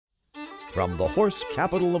From the horse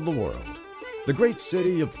capital of the world, the great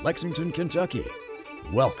city of Lexington, Kentucky,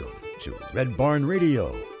 welcome to Red Barn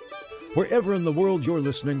Radio. Wherever in the world you're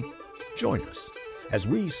listening, join us as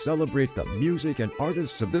we celebrate the music and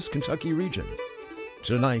artists of this Kentucky region.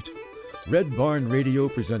 Tonight, Red Barn Radio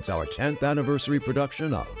presents our 10th anniversary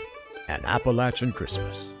production of An Appalachian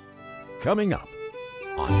Christmas. Coming up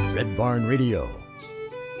on Red Barn Radio.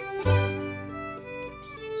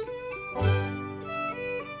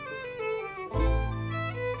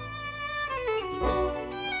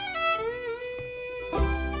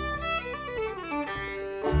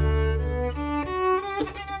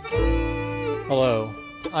 Hello,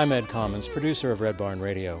 I'm Ed Commons, producer of Red Barn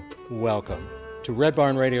Radio. Welcome to Red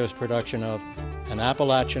Barn Radio's production of An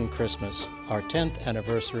Appalachian Christmas, our 10th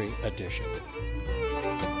anniversary edition.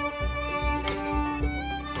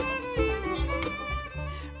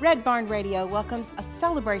 Red Barn Radio welcomes a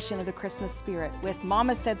celebration of the Christmas spirit with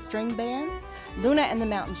Mama Said String Band, Luna and the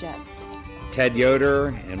Mountain Jets, Ted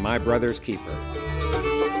Yoder, and My Brother's Keeper.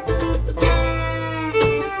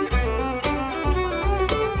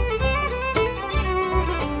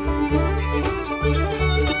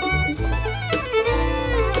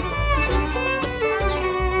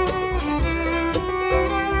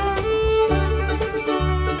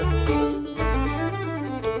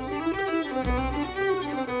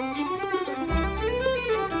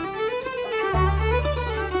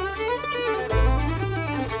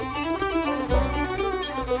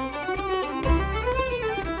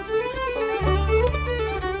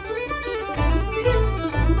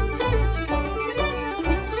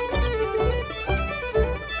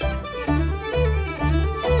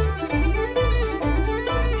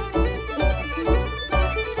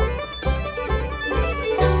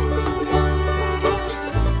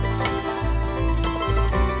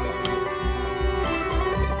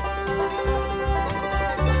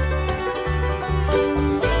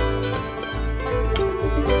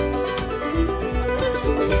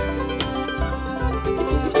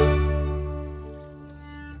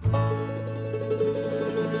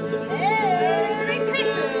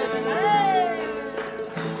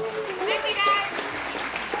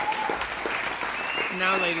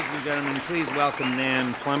 Please welcome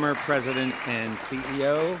Nan Plummer, President and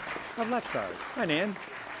CEO of LexArts. Hi, Nan.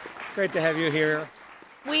 Great to have you here.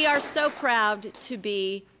 We are so proud to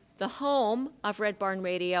be the home of Red Barn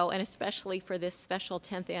Radio, and especially for this special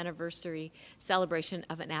 10th anniversary celebration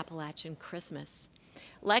of An Appalachian Christmas.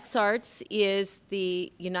 LexArts is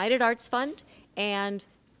the United Arts Fund and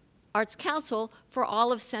Arts Council for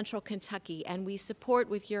all of Central Kentucky, and we support,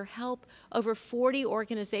 with your help, over 40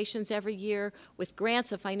 organizations every year with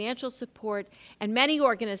grants of financial support, and many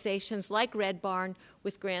organizations like Red Barn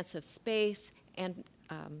with grants of space and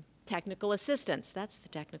technical assistance. That's the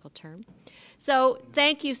technical term. So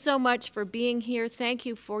thank you so much for being here. Thank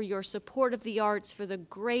you for your support of the arts, for the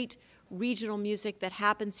great regional music that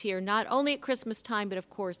happens here, not only at Christmas time, but of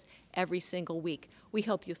course, every single week. We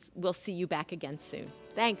hope we'll see you back again soon.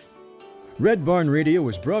 Thanks. Red Barn Radio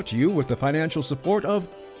is brought to you with the financial support of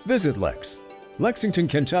Visit Lex, Lexington,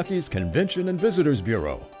 Kentucky's Convention and Visitors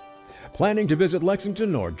Bureau. Planning to visit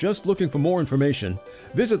Lexington or just looking for more information,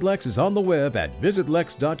 Visit Lex is on the web at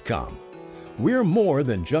visitlex.com. We're more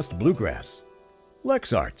than just bluegrass.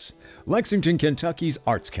 LexArts, Lexington, Kentucky's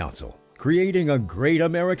Arts Council, creating a great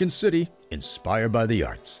American city inspired by the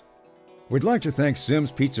arts. We'd like to thank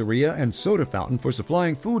Sim's Pizzeria and Soda Fountain for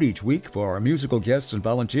supplying food each week for our musical guests and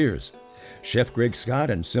volunteers. Chef Greg Scott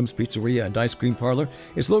and Sim's Pizzeria and Ice Cream Parlor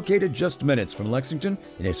is located just minutes from Lexington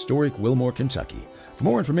in historic Wilmore, Kentucky. For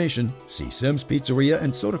more information, see Sim's Pizzeria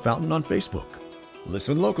and Soda Fountain on Facebook.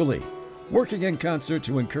 Listen locally, working in concert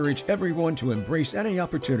to encourage everyone to embrace any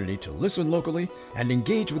opportunity to listen locally and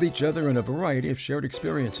engage with each other in a variety of shared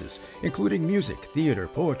experiences, including music, theater,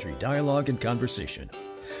 poetry, dialogue, and conversation.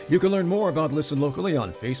 You can learn more about Listen Locally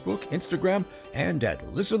on Facebook, Instagram, and at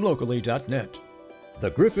listenlocally.net. The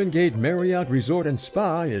Griffin Gate Marriott Resort and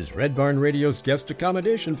Spa is Red Barn Radio's guest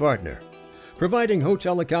accommodation partner, providing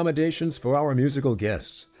hotel accommodations for our musical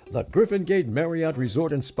guests. The Griffin Gate Marriott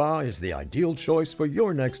Resort and Spa is the ideal choice for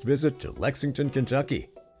your next visit to Lexington, Kentucky.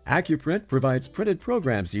 AccuPrint provides printed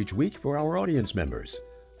programs each week for our audience members.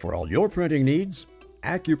 For all your printing needs,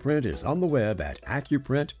 AccuPrint is on the web at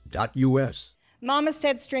accuprint.us. Mama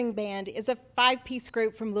Said String Band is a 5-piece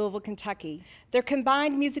group from Louisville, Kentucky. Their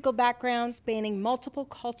combined musical backgrounds, spanning multiple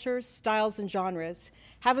cultures, styles, and genres,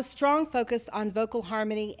 have a strong focus on vocal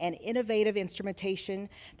harmony and innovative instrumentation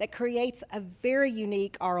that creates a very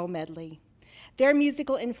unique aural medley. Their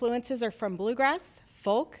musical influences are from bluegrass,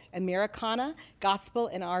 folk, Americana, gospel,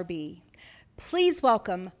 and R&B. Please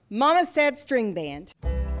welcome Mama Said String Band.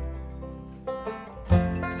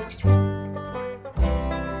 Santa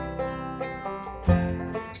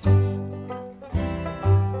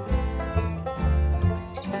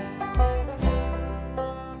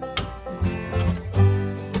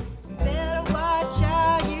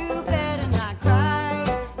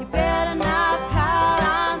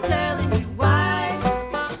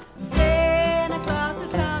Claus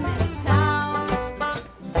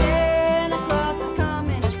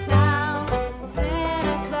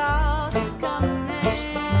is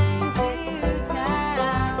coming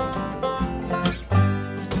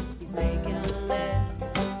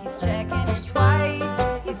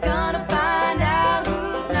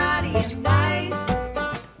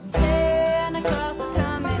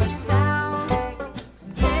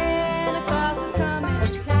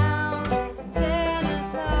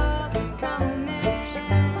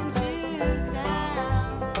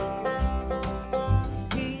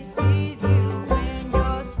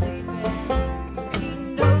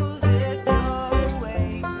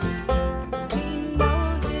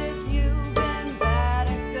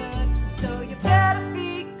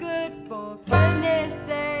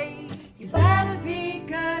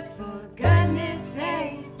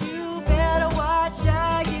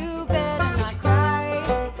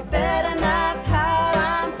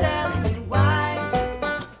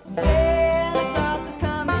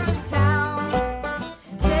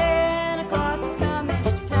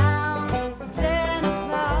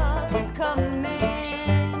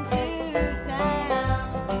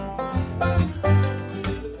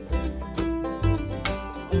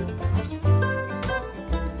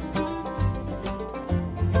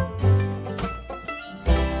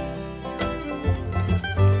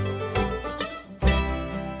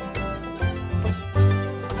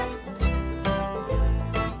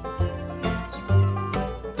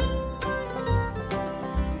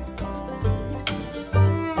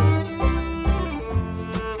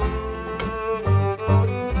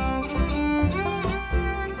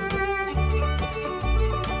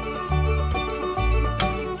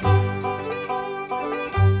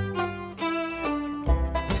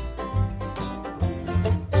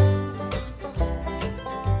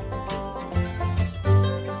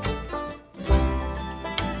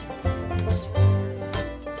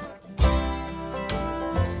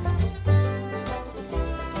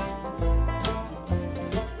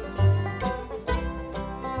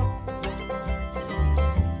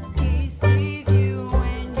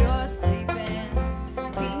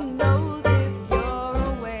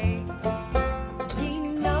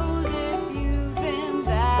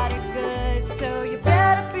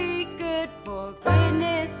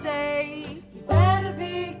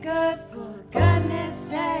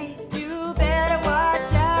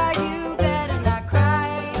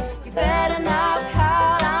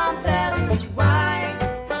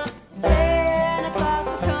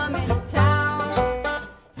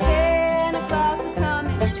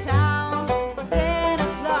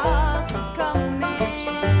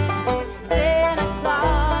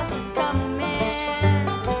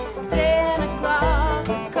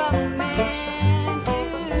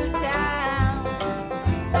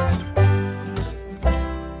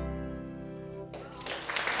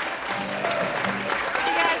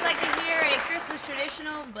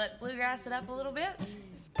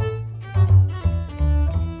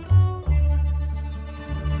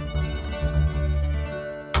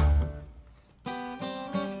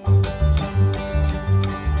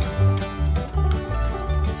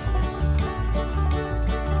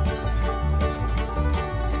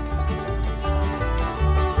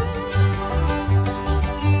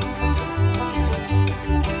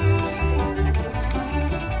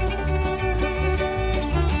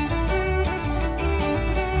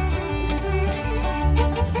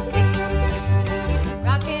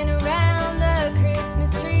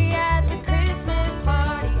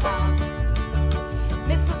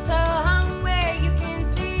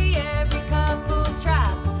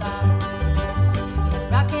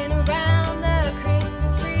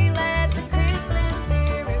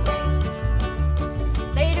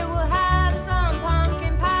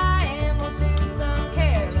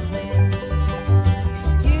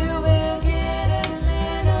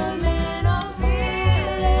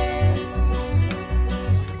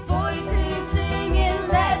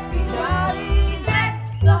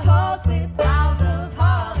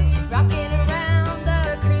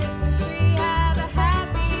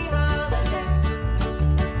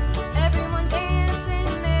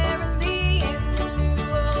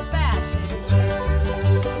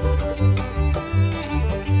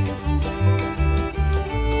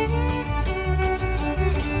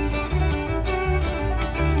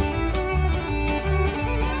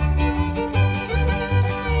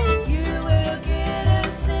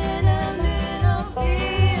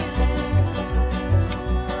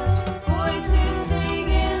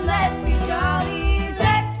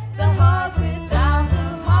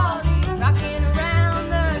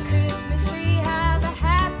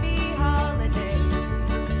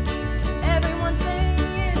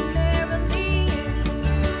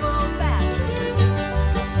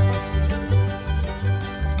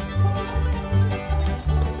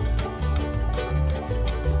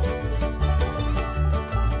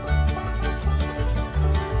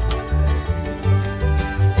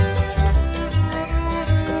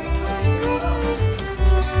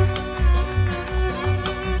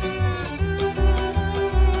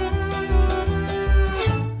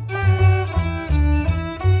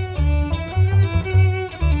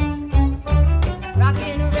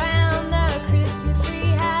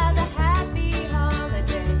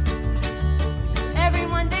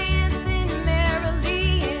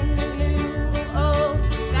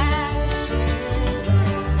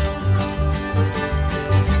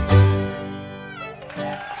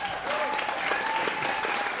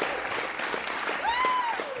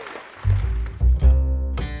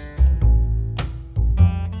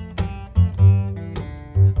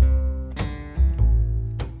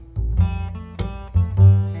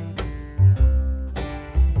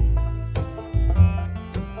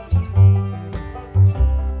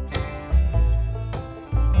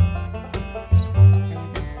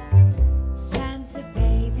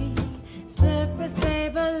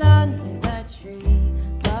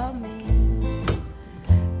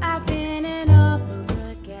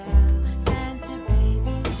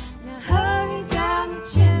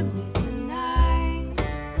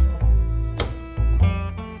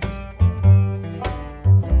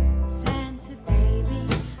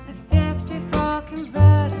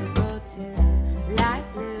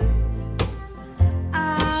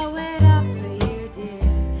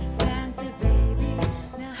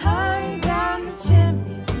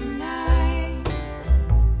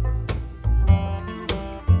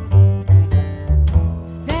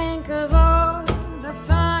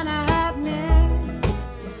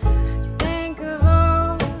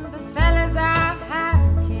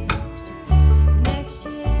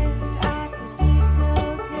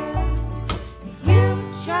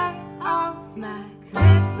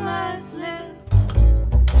Christmas list.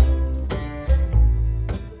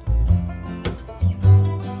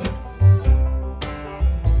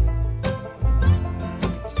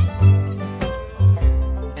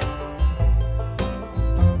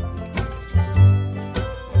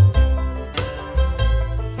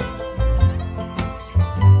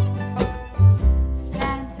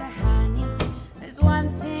 Santa honey, there's one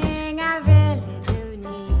thing I really do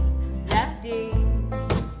need, that deed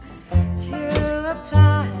to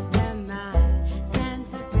apply to my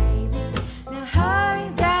Santa baby. Now hurry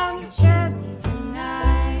down the chimney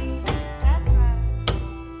tonight. That's right.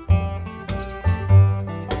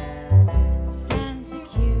 Santa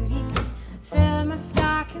cutie, fill my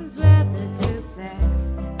stockings with a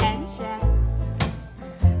duplex and checks.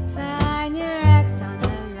 Sign your X on the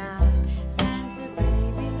line, Santa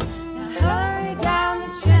baby. Now hurry down the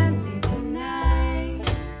chimney tonight.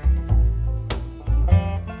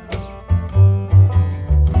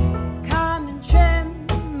 Come and trim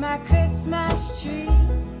my Christmas tree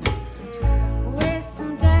with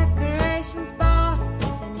some decorations bought at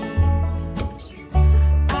Tiffany.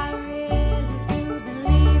 I really do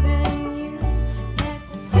believe in you. Let's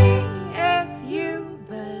see if you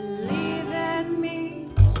believe in me.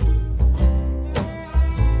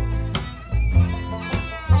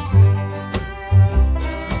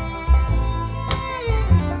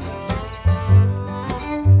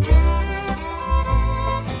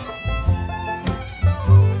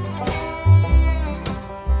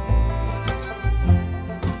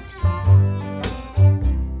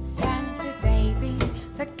 Santa baby,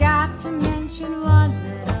 forgot to mention one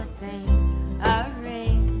little thing, a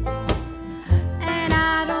ring. And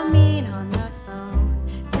I don't mean on the phone,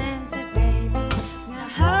 Santa baby. Now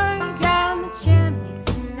hurry down the chimney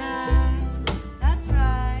tonight. That's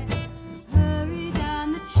right. Hurry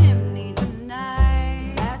down the chimney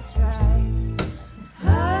tonight. That's right.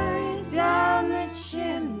 Hurry down the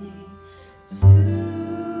chimney tonight.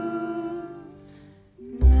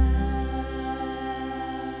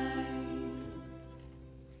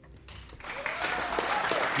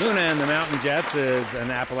 Luna and the Mountain Jets is an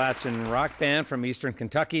Appalachian rock band from eastern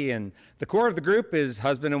Kentucky, and the core of the group is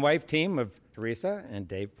husband and wife team of Teresa and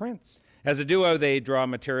Dave Prince. As a duo, they draw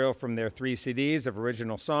material from their 3 CDs of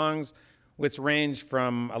original songs, which range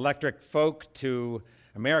from electric folk to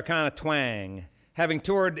Americana twang. Having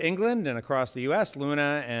toured England and across the U.S.,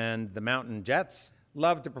 Luna and the Mountain Jets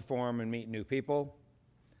love to perform and meet new people.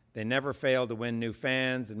 They never fail to win new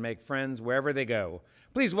fans and make friends wherever they go.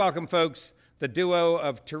 Please welcome, folks, the duo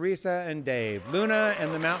of Teresa and Dave, Luna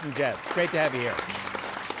and the Mountain Jets. Great to have you here.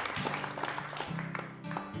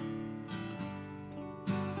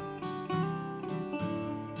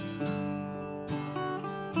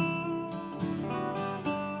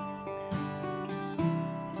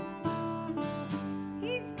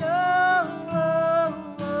 He's gone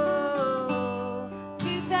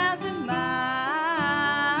 2,000 miles,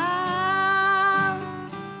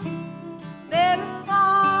 very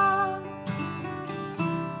far.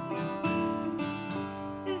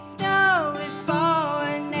 The snow is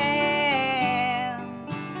falling now,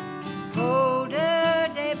 colder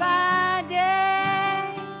day by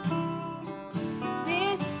day.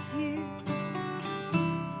 Miss you.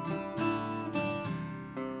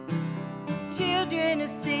 Children are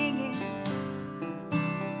singing,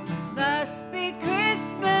 must be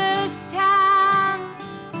Christmas time.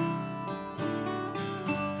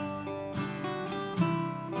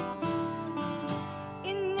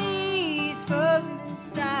 In these frozen and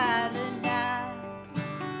silent nights,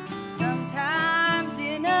 sometimes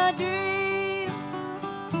in a dream,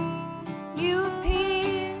 you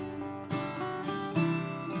appear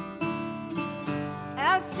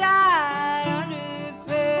outside under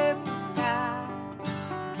purple sky.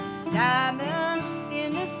 Diamonds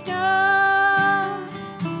in the snow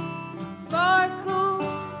sparkle.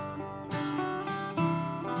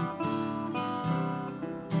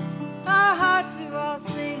 Our hearts are all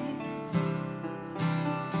singing,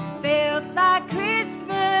 felt like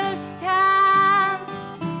Christmas time.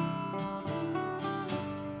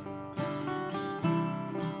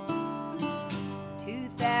 Two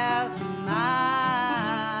 2,000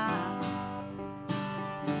 miles,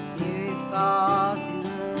 very far through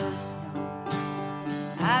the snow.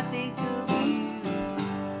 I think of you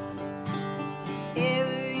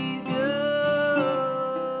wherever you go.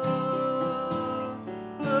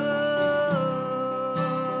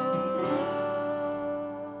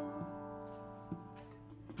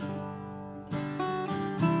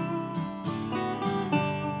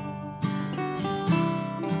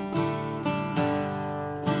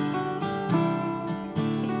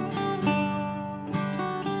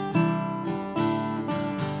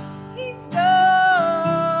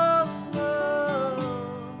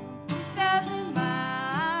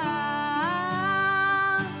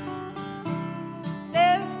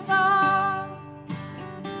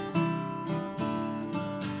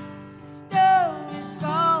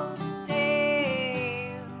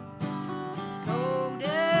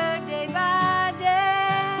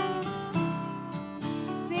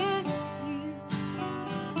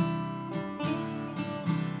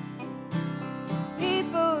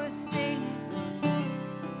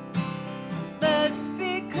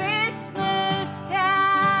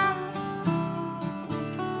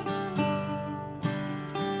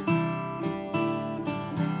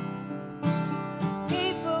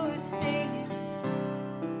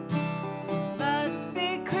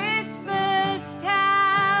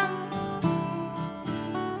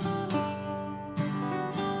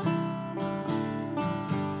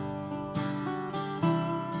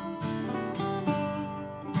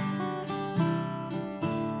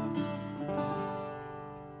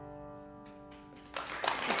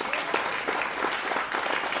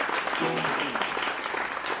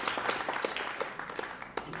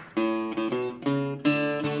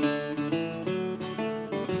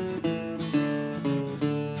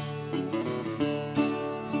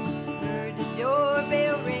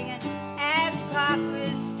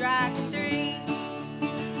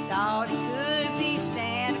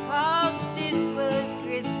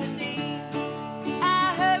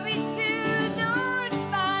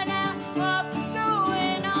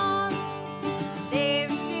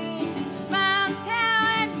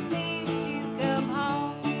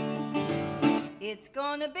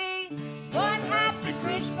 be one happy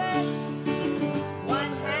Christmas.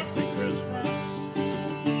 One happy Christmas.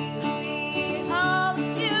 You'll be all the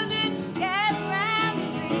children gather around the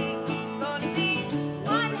tree. It's gonna be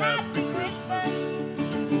one happy Christmas.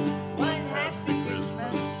 One happy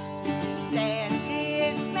Christmas. Santa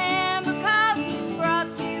is man because he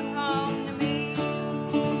brought you home to me.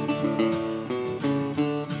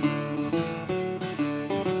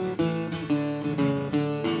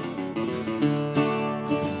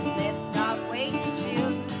 Let's not wait till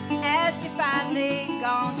children as they finally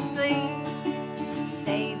gone to sleep.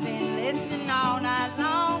 They've been listening all night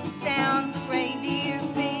long to sounds of reindeer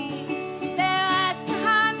feet. They'll ask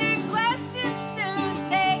 100 questions soon as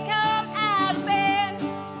they come out of bed.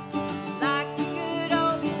 Like the good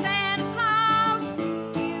old Santa Claus,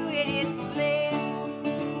 you in his sled.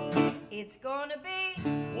 It's gonna be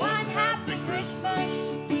one happy Christmas.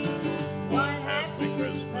 One happy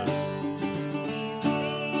Christmas. You'll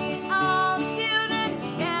be all children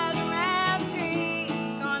gather around the tree.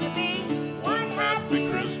 It's gonna be one happy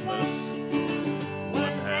Christmas.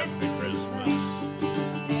 One happy Christmas.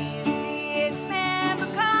 Santa is man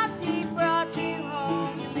because he brought you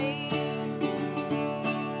home to me.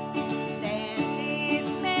 Santa is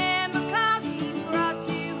man because he brought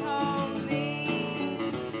you home to me.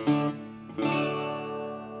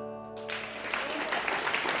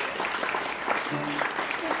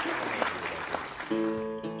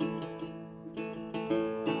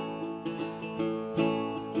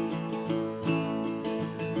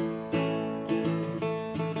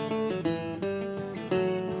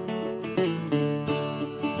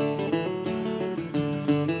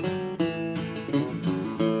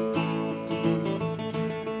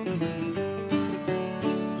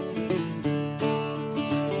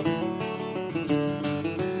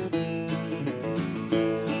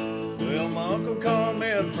 Well, my Uncle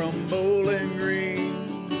Comment from Bowling Green,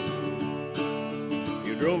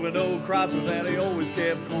 you drove an old Chrysler that he always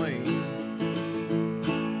kept clean.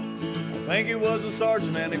 I think he was a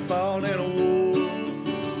sergeant and he fought in a war.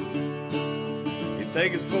 He'd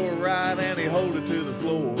take us for a ride and he'd hold it to the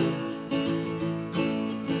floor.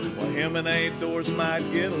 Well, him and Aunt Doris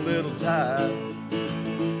might get a little tired.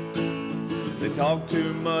 They talk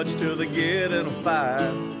too much till they get in a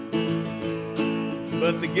fight.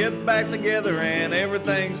 But they get back together and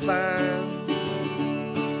everything's fine.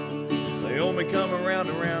 They only come around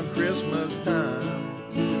Christmas time.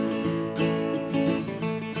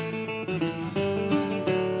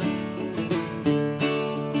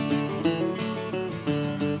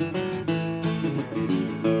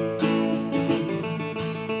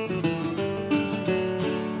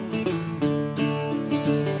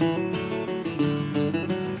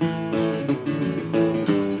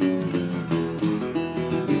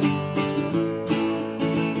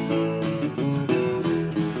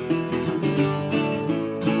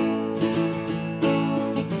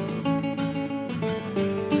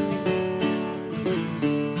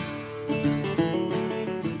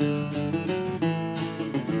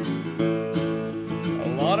 A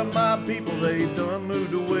lot of my people, they done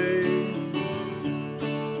moved away.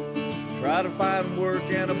 Try to find work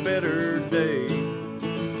and a better day.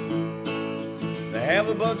 They have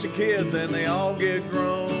a bunch of kids and they all get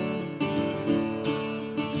grown.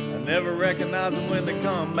 I never recognize them when they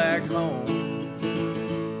come back home.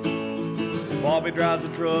 Bobby drives a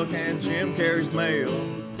truck and Jim carries mail.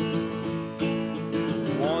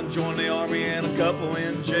 One joined the army and a couple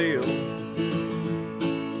in jail.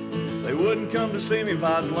 They wouldn't come to see me if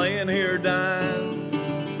I was laying here dying.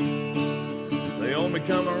 They only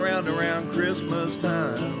come around Christmas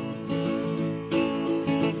time.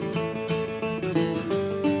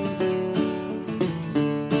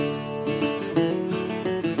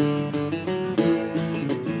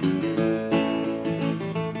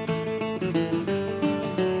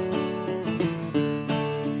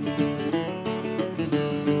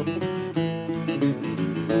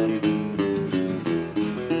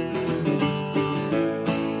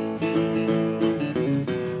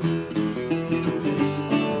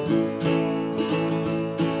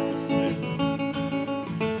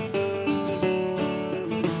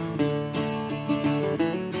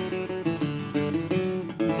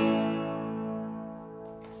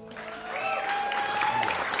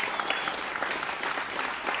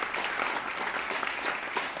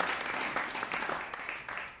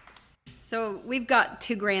 So we've got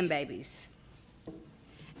 2 grandbabies,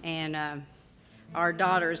 and our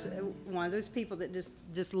daughter's one of those people that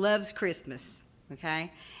just loves Christmas, okay?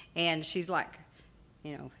 And she's like,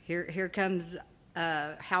 you know, here comes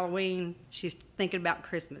Halloween. She's thinking about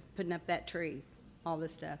Christmas, putting up that tree, all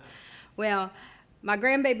this stuff. Well, my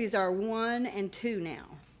grandbabies are 1 and 2 now,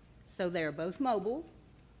 So they're both mobile,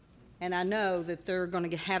 and I know that they're going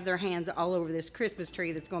to have their hands all over this Christmas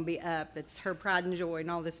tree that's going to be up. That's her pride and joy and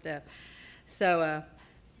all this stuff. So,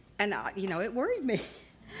 it worried me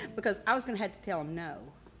because I was going to have to tell them no.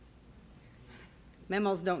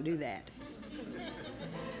 Memos don't do that.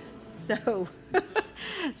 So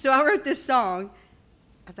I wrote this song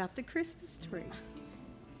about the Christmas tree.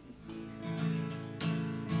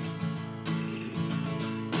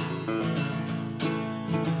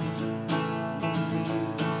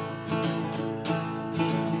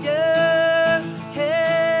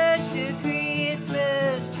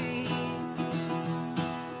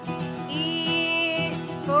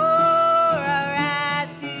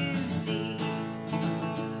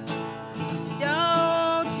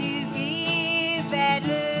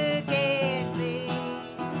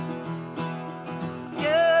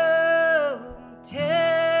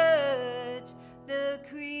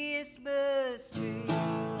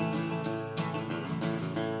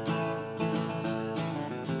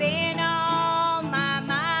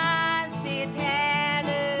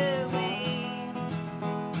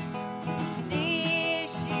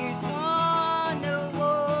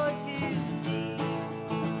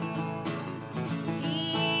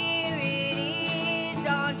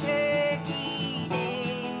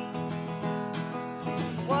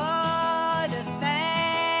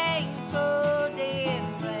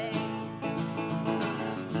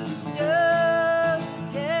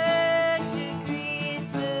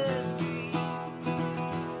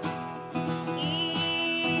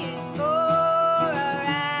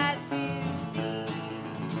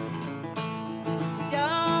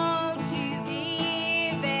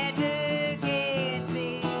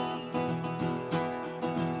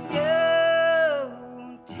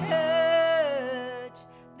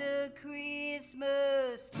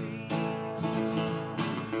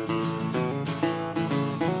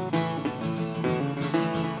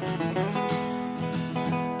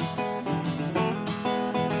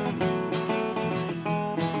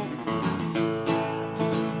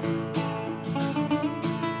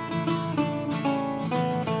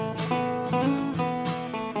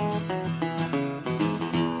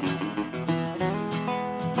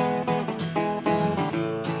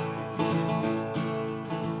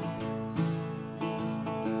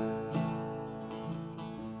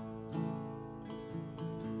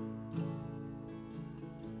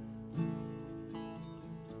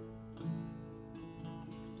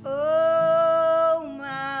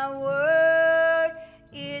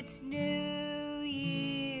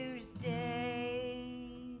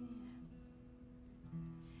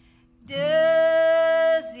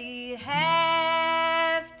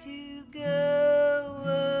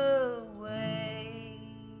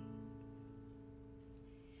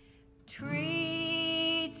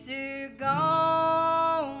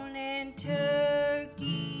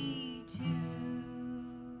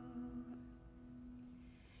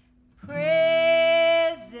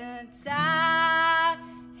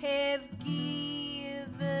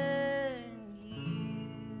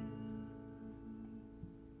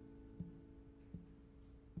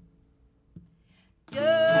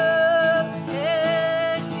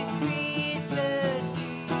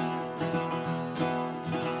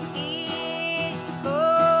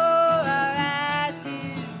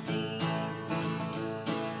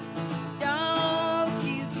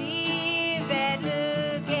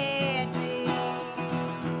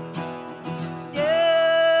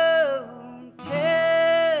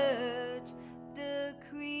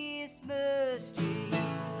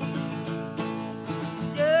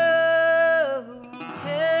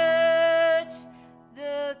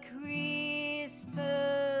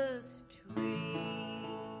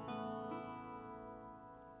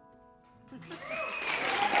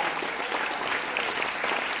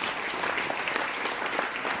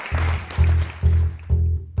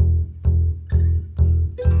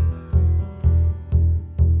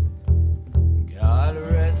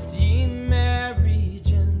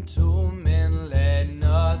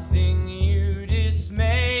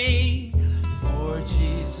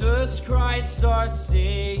 Christ our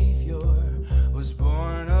Savior was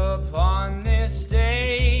born upon this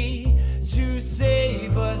day to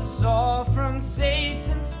save us all from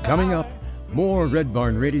Satan's power. Coming up, more Red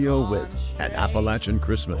Barn Radio with An Appalachian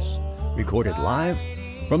Christmas, recorded live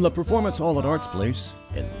from the Performance Hall at Arts Place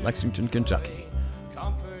in Lexington, Kentucky.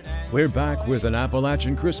 We're back with An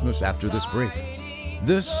Appalachian Christmas after this break.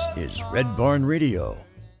 This is Red Barn Radio.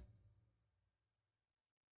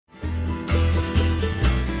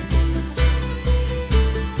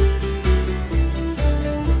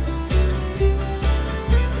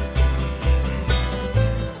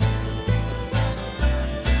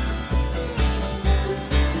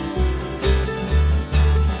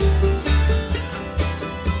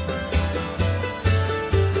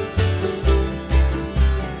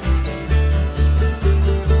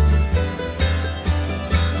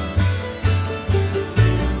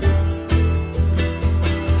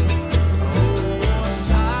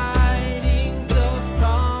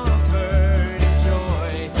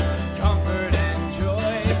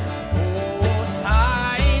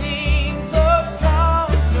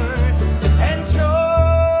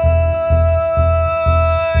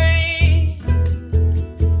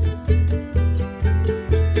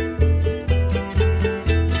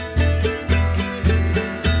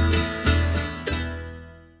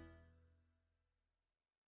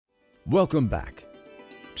 Welcome back.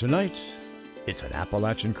 Tonight, it's an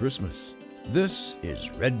Appalachian Christmas. This is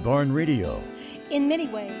Red Barn Radio. In many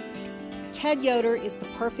ways, Ted Yoder is the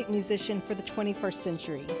perfect musician for the 21st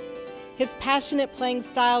century. His passionate playing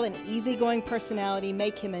style and easygoing personality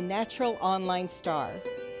make him a natural online star.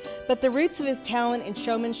 But the roots of his talent and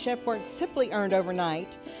showmanship weren't simply earned overnight.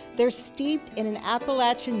 They're steeped in an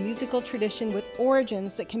Appalachian musical tradition with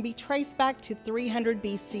origins that can be traced back to 300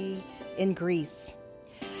 BC in Greece.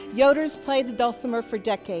 Yoder's played the dulcimer for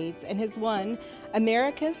decades and has won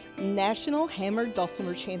America's National Hammered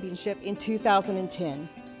Dulcimer Championship in 2010.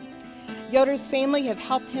 Yoder's family have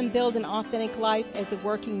helped him build an authentic life as a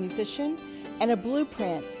working musician and a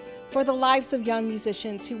blueprint for the lives of young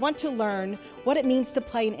musicians who want to learn what it means to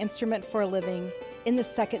play an instrument for a living in the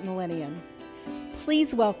second millennium.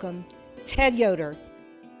 Please welcome Ted Yoder.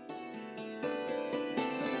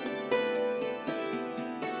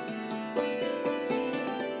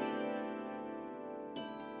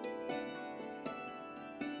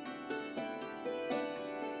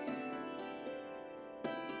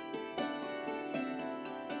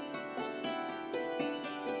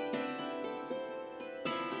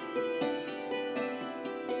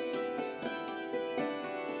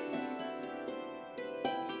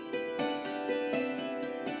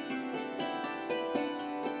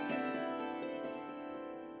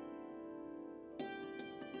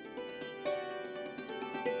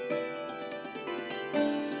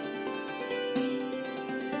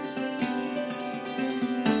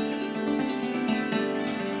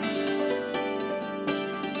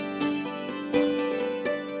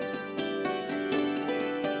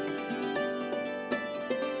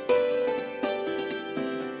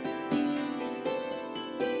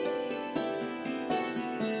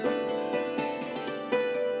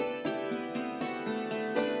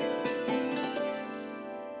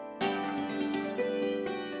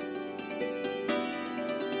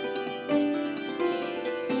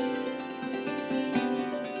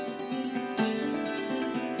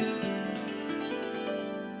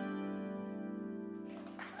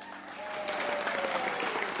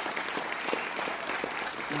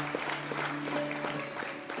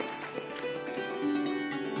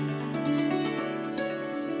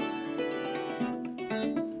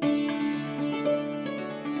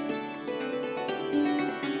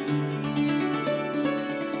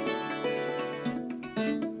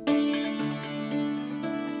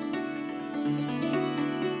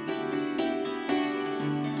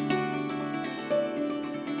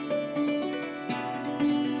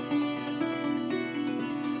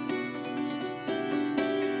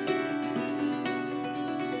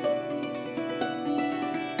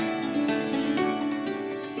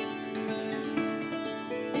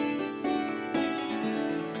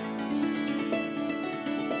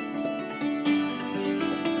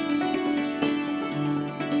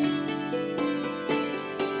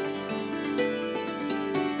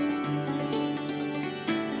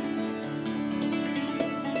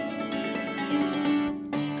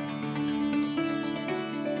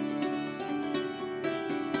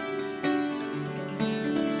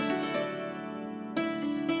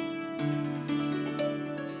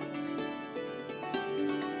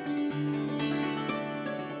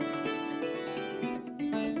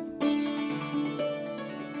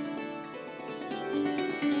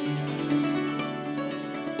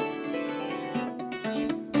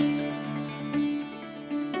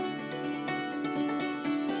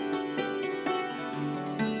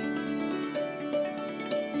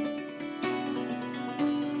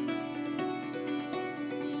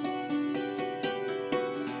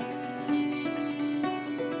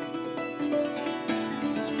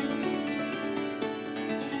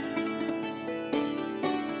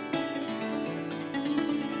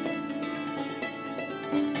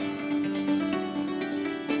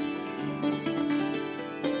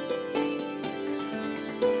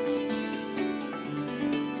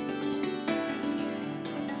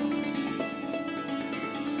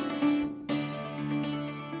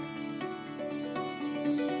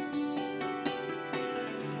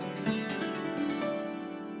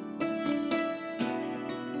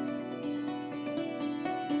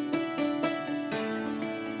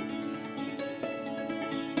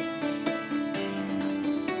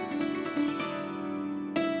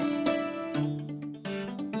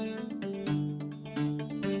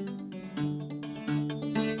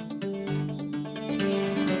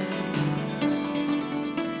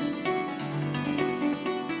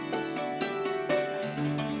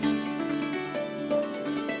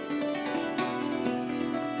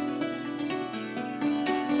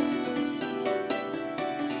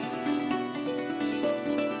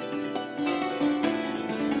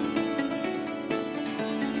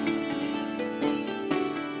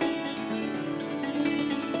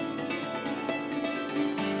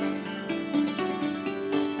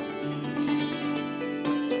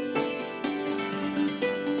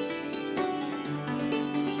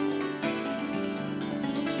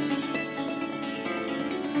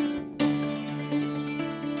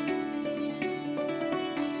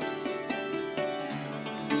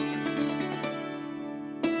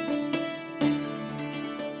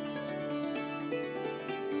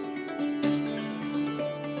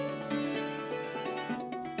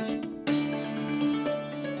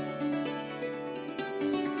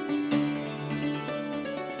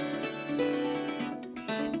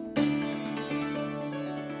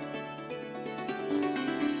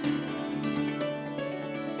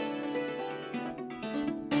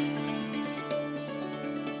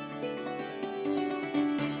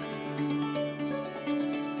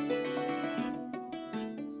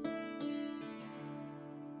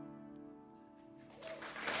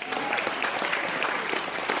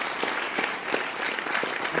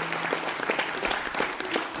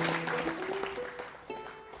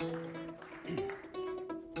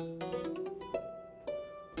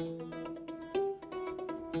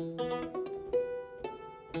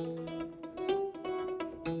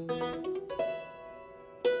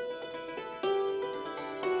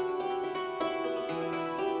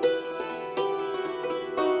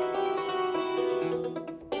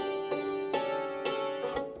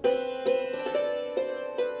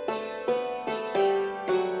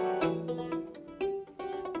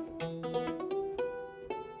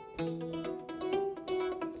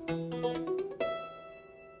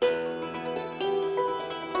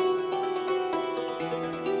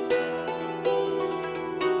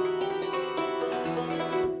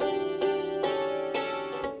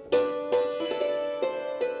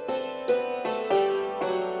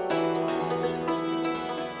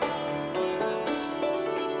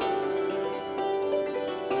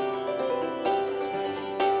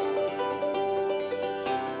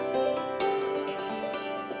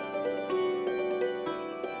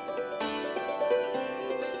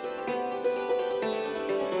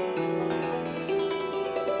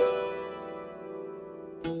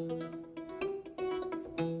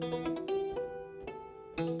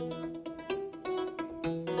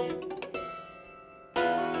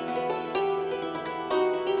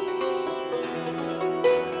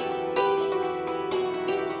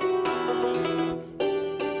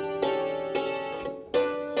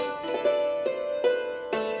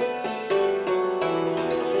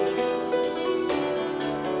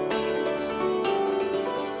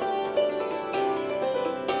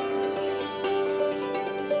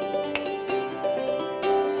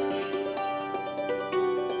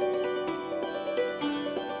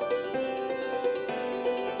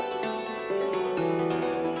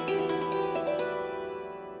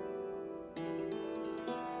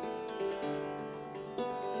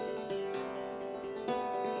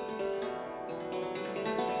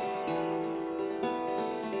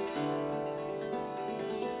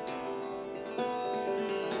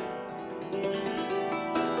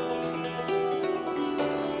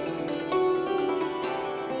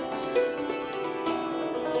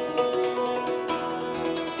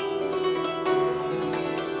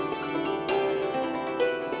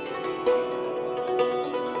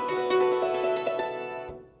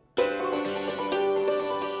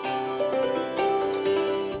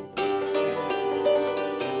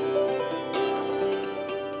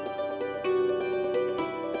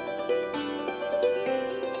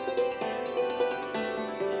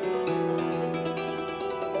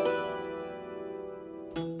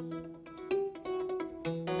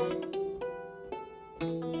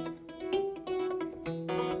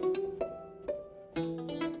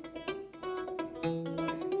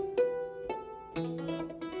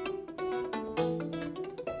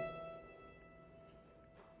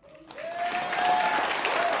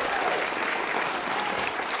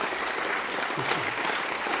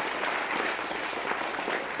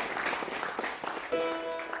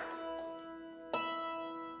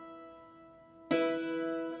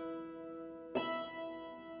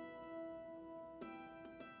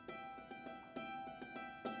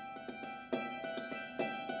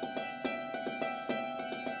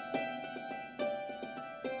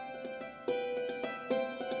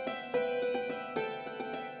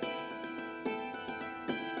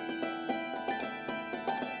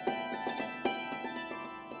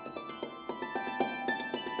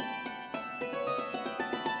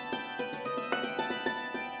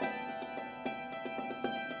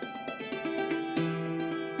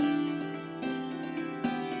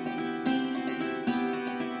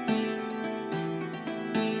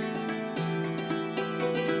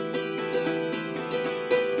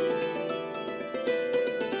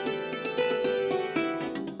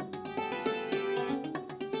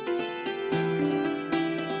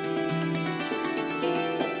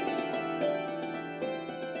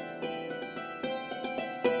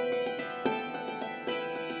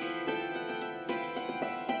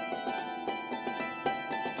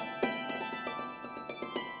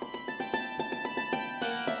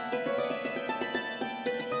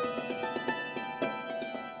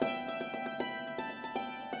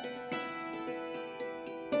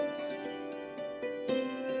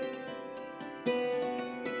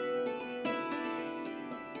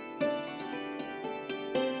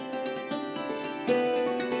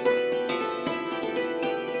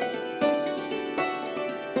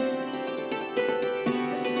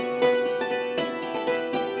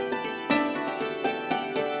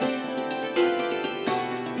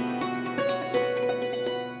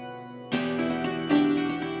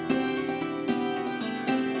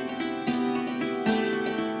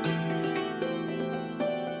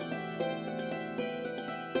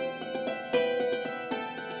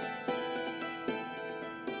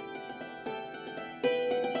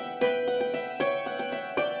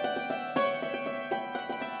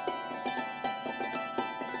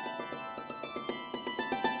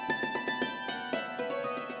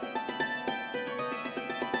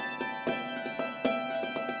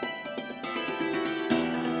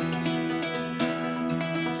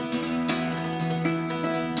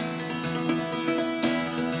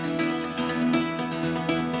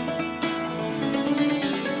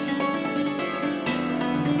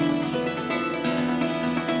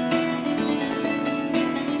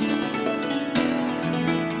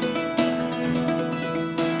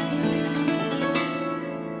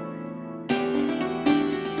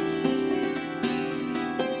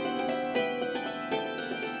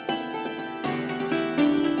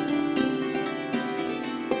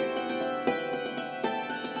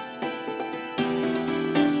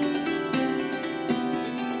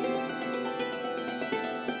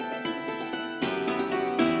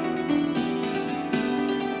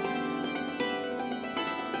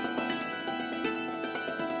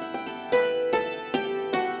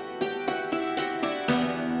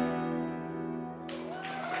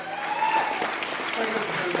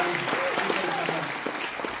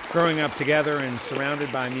 Growing up together and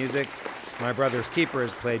surrounded by music, my brother's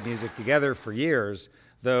keepers played music together for years,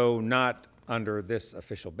 though not under this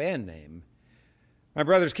official band name. My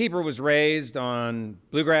brother's keeper was raised on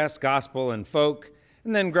bluegrass, gospel, and folk,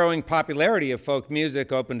 and then growing popularity of folk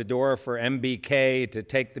music opened a door for MBK to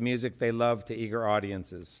take the music they love to eager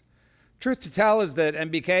audiences. Truth to tell is that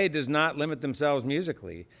MBK does not limit themselves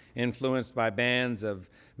musically, influenced by bands of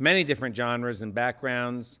many different genres and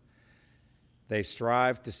backgrounds. They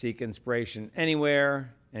strive to seek inspiration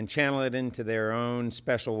anywhere and channel it into their own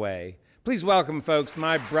special way. Please welcome, folks,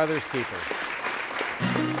 my brother's keeper.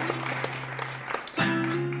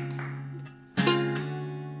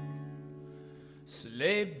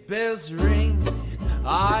 Sleigh bells ring,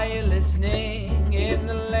 are you listening? In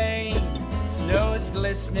the lane, snow is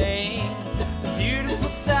glistening, a beautiful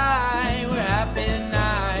sight. We're happy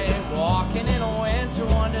tonight, walking in a winter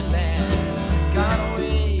wonderland. Gone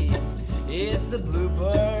away is the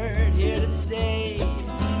bluebird, here to stay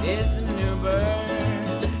is the new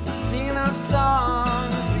bird, singing our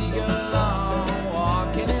songs as we go along,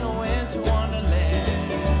 walking in a winter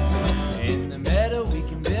wonderland. In the meadow we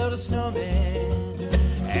can build a snowman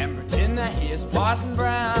and pretend that he is Parson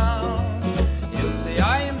Brown. He'll say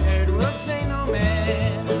I am here, we'll say no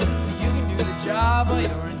man, you can do the job while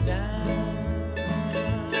you're in town.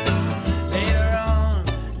 Later on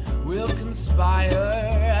we'll conspire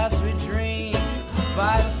as we dream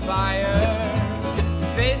by the fire, to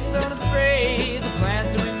face unafraid the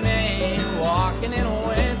plans that we made, walking in a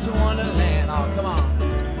winter wonderland. Oh, come on.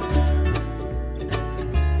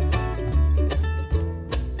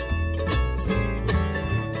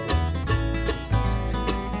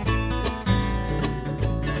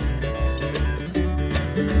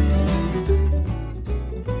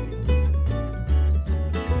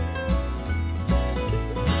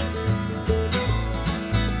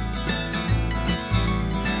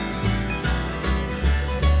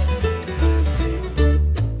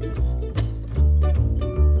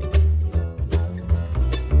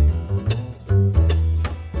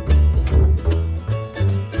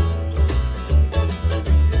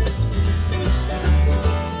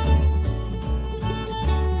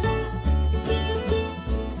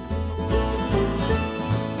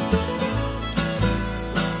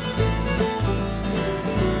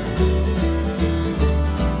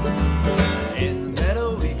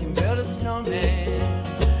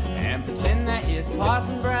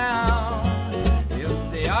 Parson Brown, he'll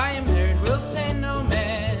say I am here, we'll say no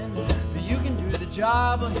man, but you can do the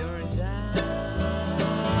job while you're in town.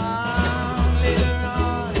 Later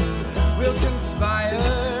on we'll conspire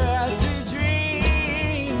as we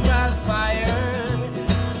dream by the fire,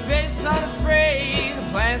 to face unafraid the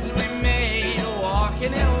plans that we made,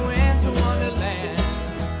 walking in a winter wonderland.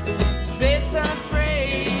 To face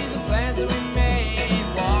unafraid the plans that we made,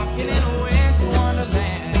 walking in a winter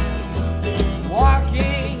wonderland.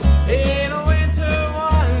 Walking in a winter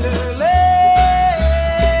wonderland.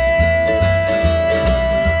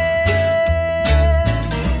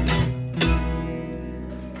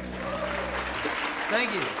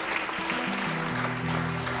 Thank you.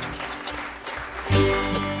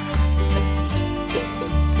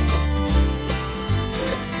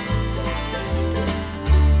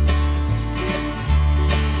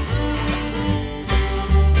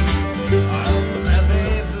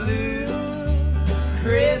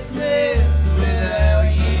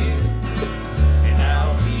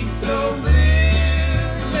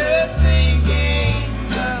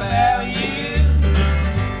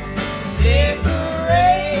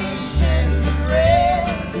 Decorate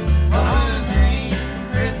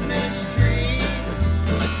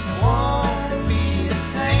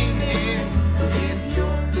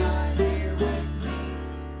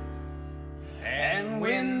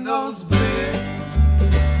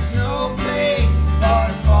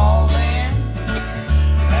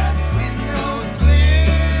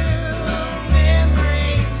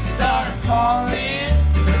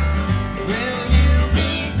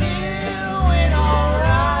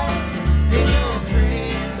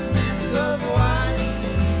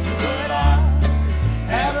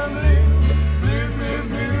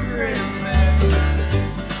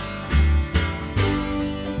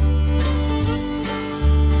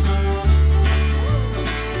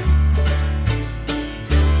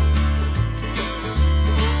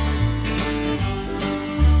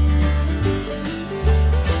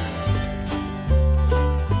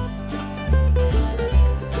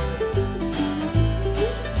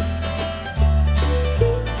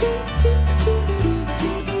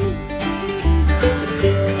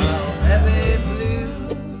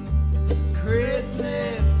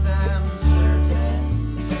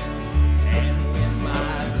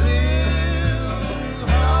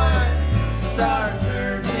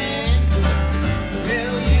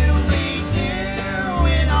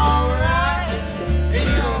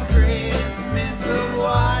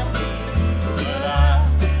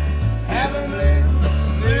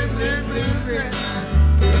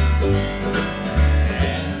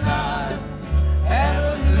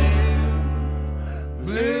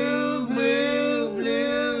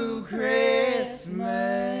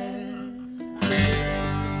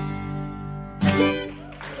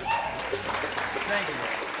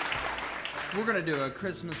We're going to do a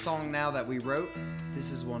Christmas song now that we wrote.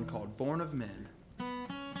 This is one called Born of Men.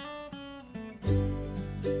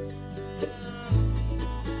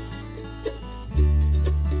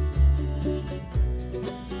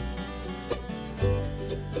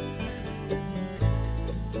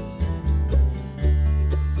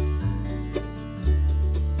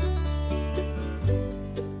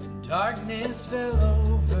 Darkness fell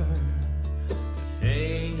over the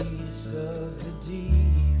face of the deep,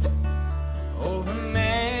 over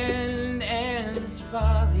man and his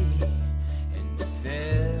folly, and it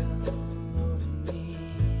fell over me.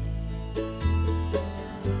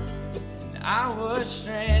 And I was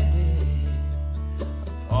stranded,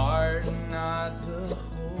 apart, not the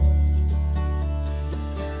whole.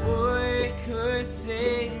 What could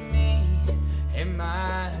save me in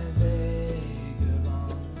my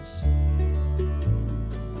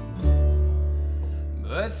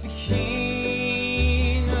but the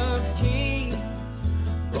King of Kings,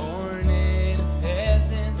 born in a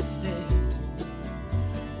peasant's stable,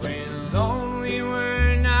 when alone we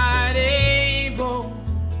were not able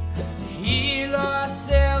to heal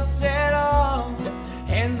ourselves at all,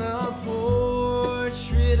 and the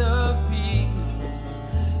portrait of peace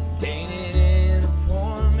painted in a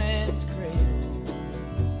poor man's cradle,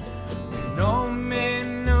 when no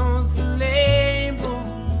man knows the label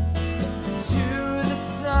to the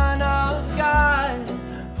Son of God,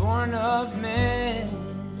 born of men,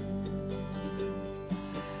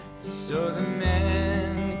 so the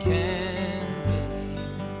man can be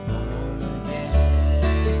born again.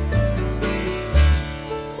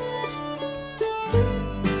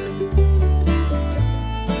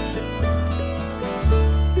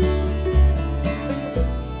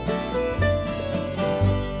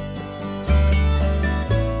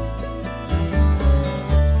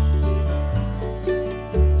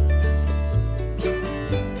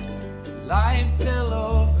 Life fell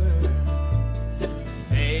over the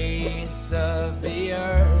face of the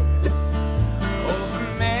earth, over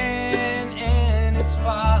man and his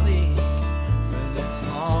folly, for this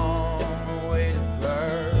long-awaited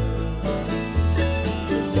birth.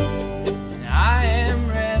 And I am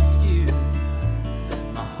rescued,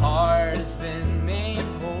 my heart has been made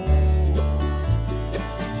whole,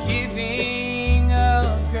 giving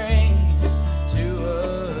of grace to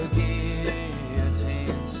a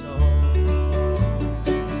guillotined soul.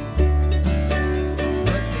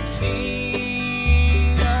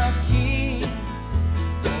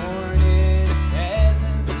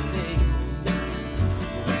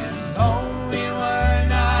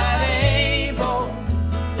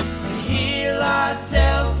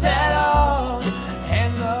 Ourselves at all,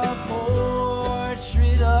 and the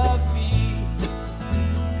portrait of peace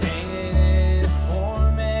painted in a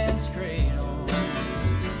poor man's cradle,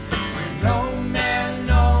 where no man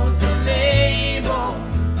knows the label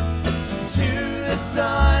to the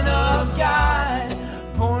Son of God,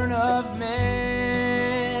 born of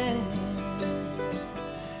man,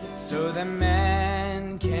 so that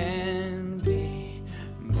man can be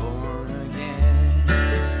born again.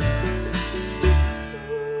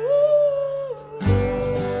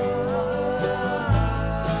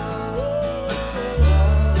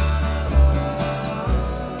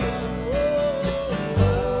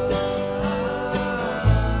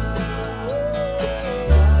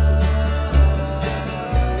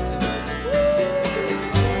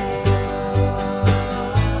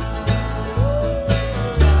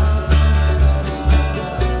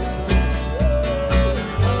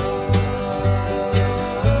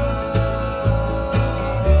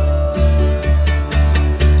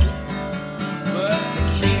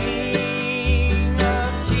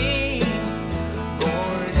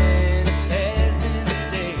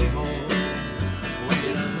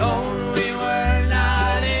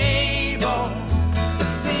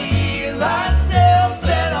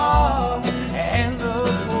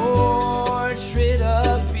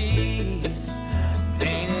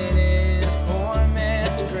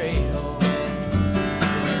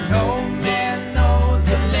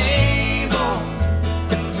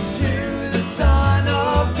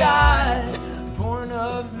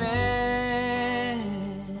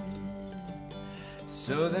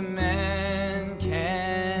 So that man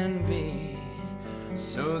can be,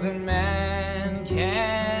 so that man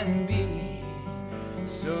can be,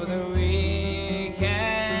 so that we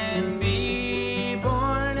can be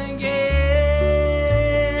born again.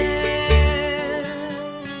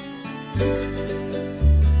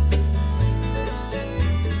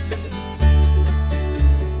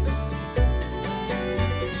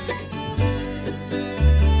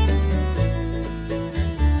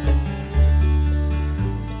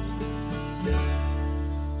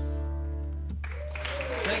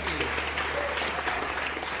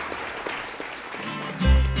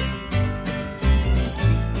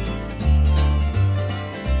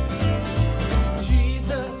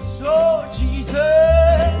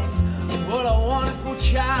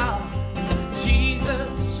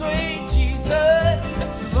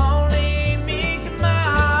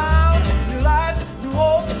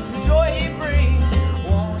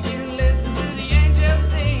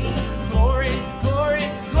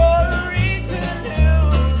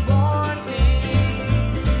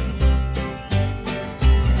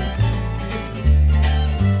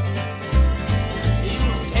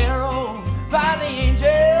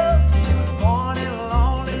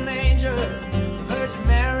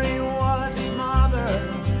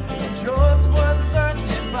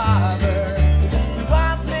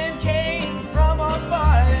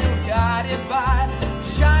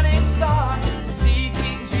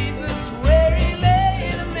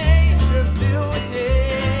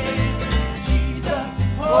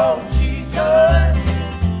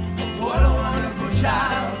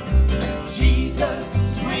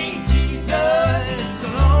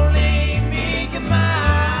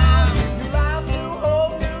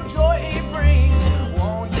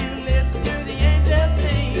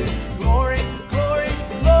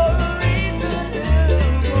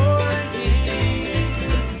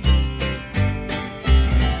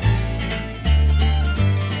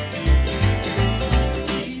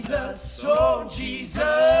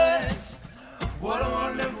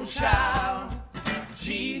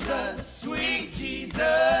 sweet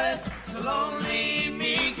Jesus, so lonely,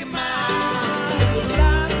 meek and mild.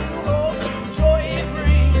 Life, hope, joy it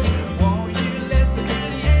brings. Won't you listen to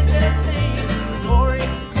the angels sing? Glory,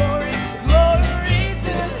 glory, glory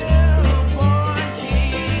to the newborn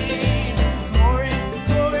King. Glory,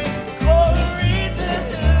 glory, glory to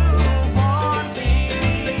the newborn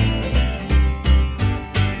King.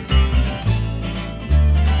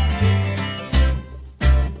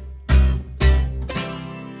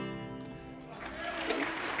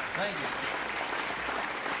 Thank you.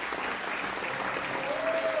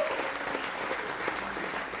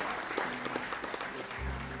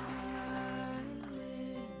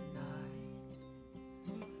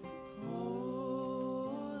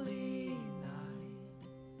 Holy night,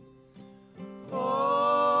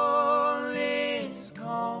 all is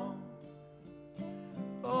calm,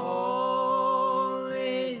 all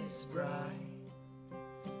is bright.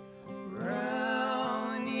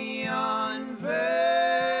 Round yon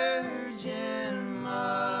virgin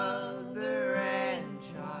mother and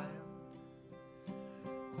child,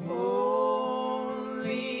 holy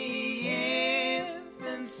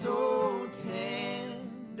infant, so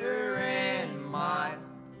tender and mild,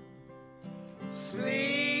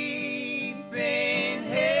 sleep in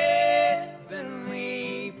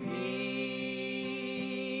heavenly peace.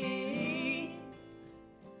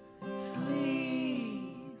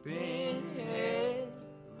 Sleep in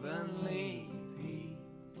heavenly peace.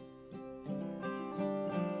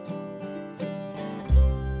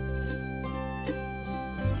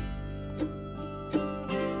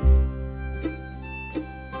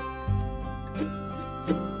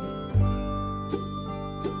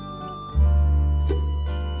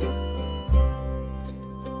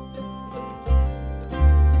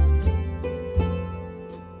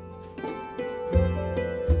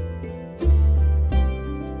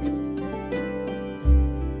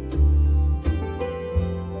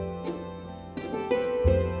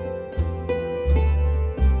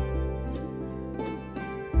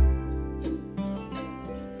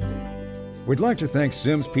 We'd like to thank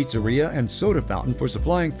Sim's Pizzeria and Soda Fountain for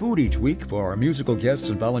supplying food each week for our musical guests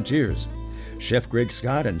and volunteers. Chef Greg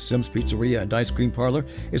Scott and Sim's Pizzeria and Ice Cream Parlor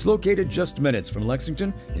is located just minutes from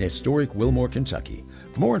Lexington in historic Wilmore, Kentucky.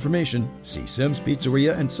 For more information, see Sim's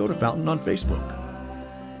Pizzeria and Soda Fountain on Facebook.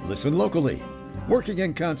 Listen locally. Working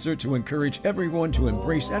in concert to encourage everyone to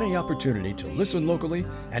embrace any opportunity to listen locally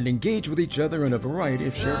and engage with each other in a variety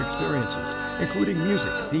of shared experiences, including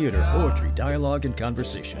music, theater, poetry, dialogue, and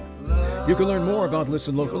conversation. You can learn more about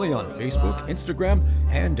Listen Locally on Facebook, Instagram,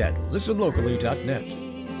 and at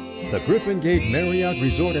listenlocally.net. The Griffin Gate Marriott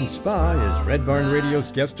Resort and Spa is Red Barn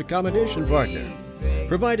Radio's guest accommodation partner,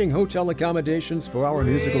 providing hotel accommodations for our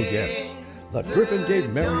musical guests. The Griffin Gate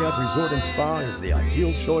Marriott Resort and Spa is the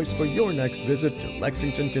ideal choice for your next visit to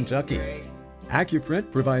Lexington, Kentucky.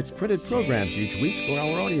 AccuPrint provides printed programs each week for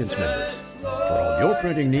our audience members. For all your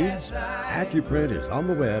printing needs, AccuPrint is on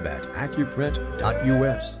the web at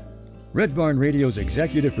accuprint.us. Red Barn Radio's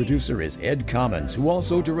executive producer is Ed Commons, who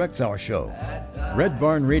also directs our show. Red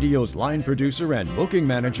Barn Radio's line producer and booking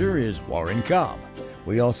manager is Warren Cobb.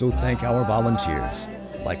 We also thank our volunteers.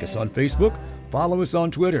 Like us on Facebook, follow us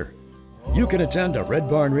on Twitter. You can attend a Red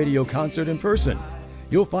Barn Radio concert in person.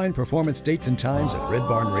 You'll find performance dates and times at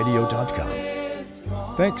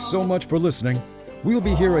redbarnradio.com. Thanks so much for listening. We'll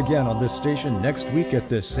be here again on this station next week at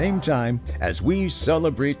this same time as we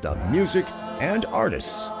celebrate the music and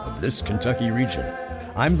artists of this Kentucky region.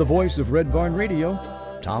 I'm the voice of Red Barn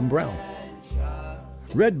Radio, Tom Brown.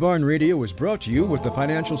 Red Barn Radio is brought to you with the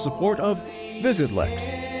financial support of Visit Lex,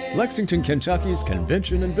 Lexington, Kentucky's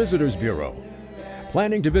Convention and Visitors Bureau.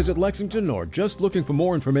 Planning to visit Lexington or just looking for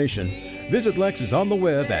more information, Visit Lex is on the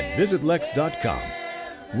web at visitlex.com.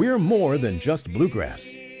 We're more than just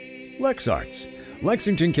bluegrass. Lex Arts,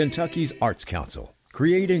 Lexington, Kentucky's Arts Council,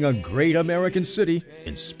 creating a great American city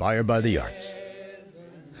inspired by the arts.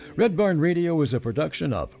 Red Barn Radio is a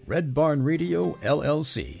production of Red Barn Radio,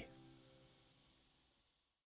 LLC.